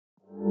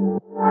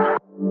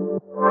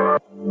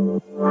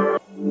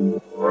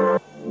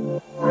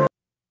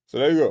So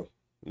there you go.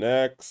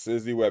 Next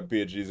is the web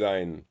page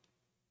design.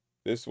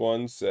 This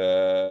one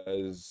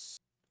says,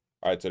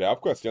 all right, so they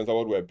have questions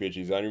about web page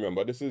design.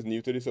 Remember, this is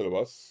new to the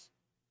syllabus.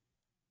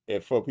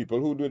 If for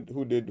people who did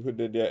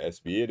their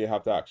SBA, they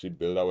have to actually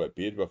build a web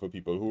page. But for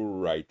people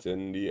who write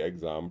in the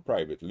exam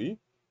privately,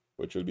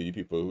 which will be the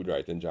people who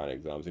write in JAN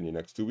exams in the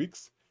next 2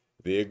 weeks,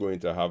 they're going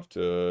to have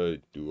to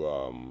do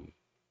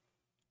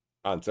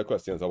answer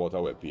questions about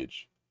a web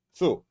page.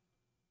 So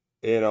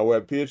in a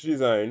web page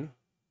design,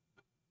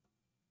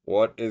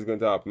 what is going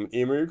to happen?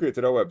 Amory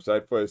created a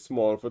website for a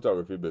small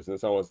photography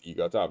business and was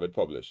eager to have it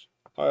published.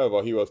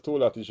 However, he was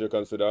told that he should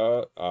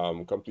consider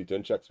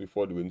completing checks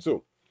before doing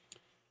so.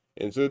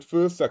 Insert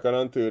first, second,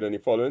 and third in the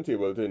following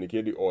table to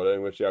indicate the order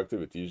in which the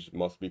activities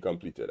must be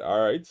completed.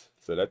 Alright,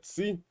 so let's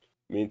see.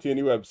 Maintain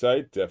the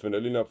website,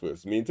 definitely not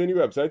first. Maintain the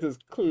website is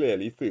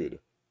clearly third.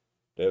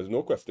 There's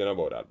no question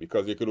about that,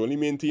 because you could only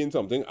maintain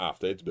something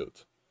after it's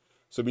built.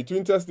 So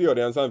between test the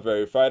audience and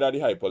verify that the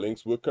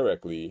hyperlinks work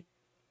correctly,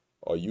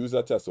 or use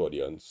a test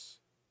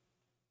audience,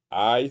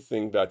 I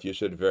think that you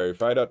should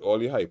verify that all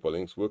the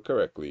hyperlinks work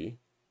correctly,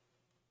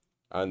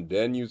 and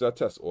then use a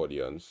test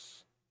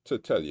audience to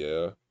tell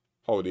you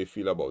how they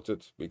feel about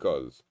it,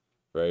 because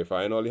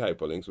verifying all the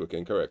hyperlinks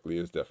working correctly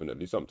is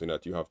definitely something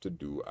that you have to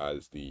do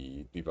as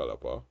the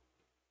developer.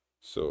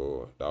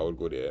 So that will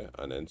go there,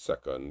 and then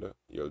second,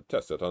 you'll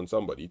test it on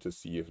somebody to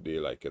see if they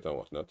like it and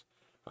whatnot,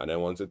 and then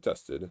once it's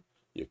tested,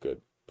 you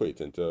could put it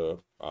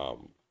into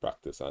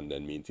practice and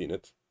then maintain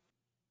it.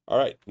 All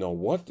right, now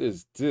what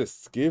is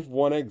this? Give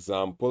one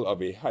example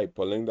of a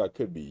hyperlink that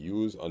could be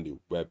used on the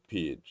web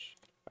page.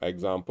 An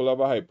example of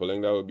a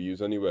hyperlink that will be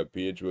used on the web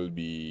page will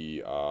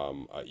be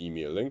an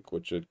email link,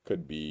 which it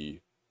could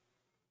be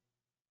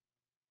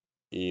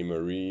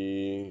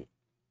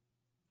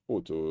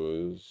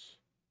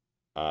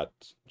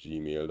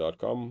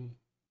amariePhotos@gmail.com.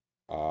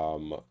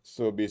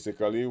 So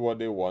basically what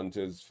they want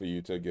is for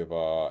you to give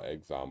an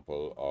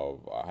example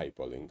of a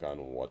hyperlink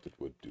and what it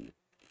would do.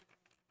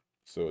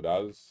 So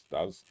that's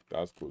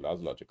cool,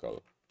 that's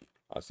logical.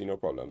 I see no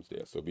problems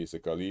there. So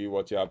basically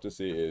what you have to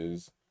say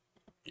is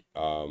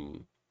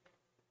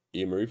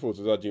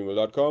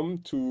amariePhotos@gmail.com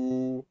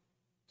to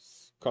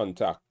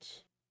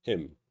contact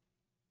him,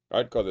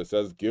 right? Because it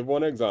says give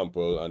one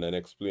example and then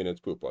explain its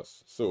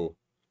purpose. So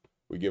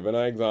we give an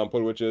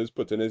example, which is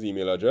put in his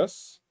email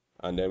address,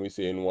 and then we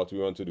say in what we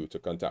want to do to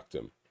contact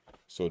him.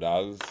 So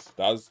that's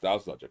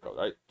logical,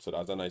 right? So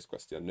that's a nice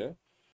question there.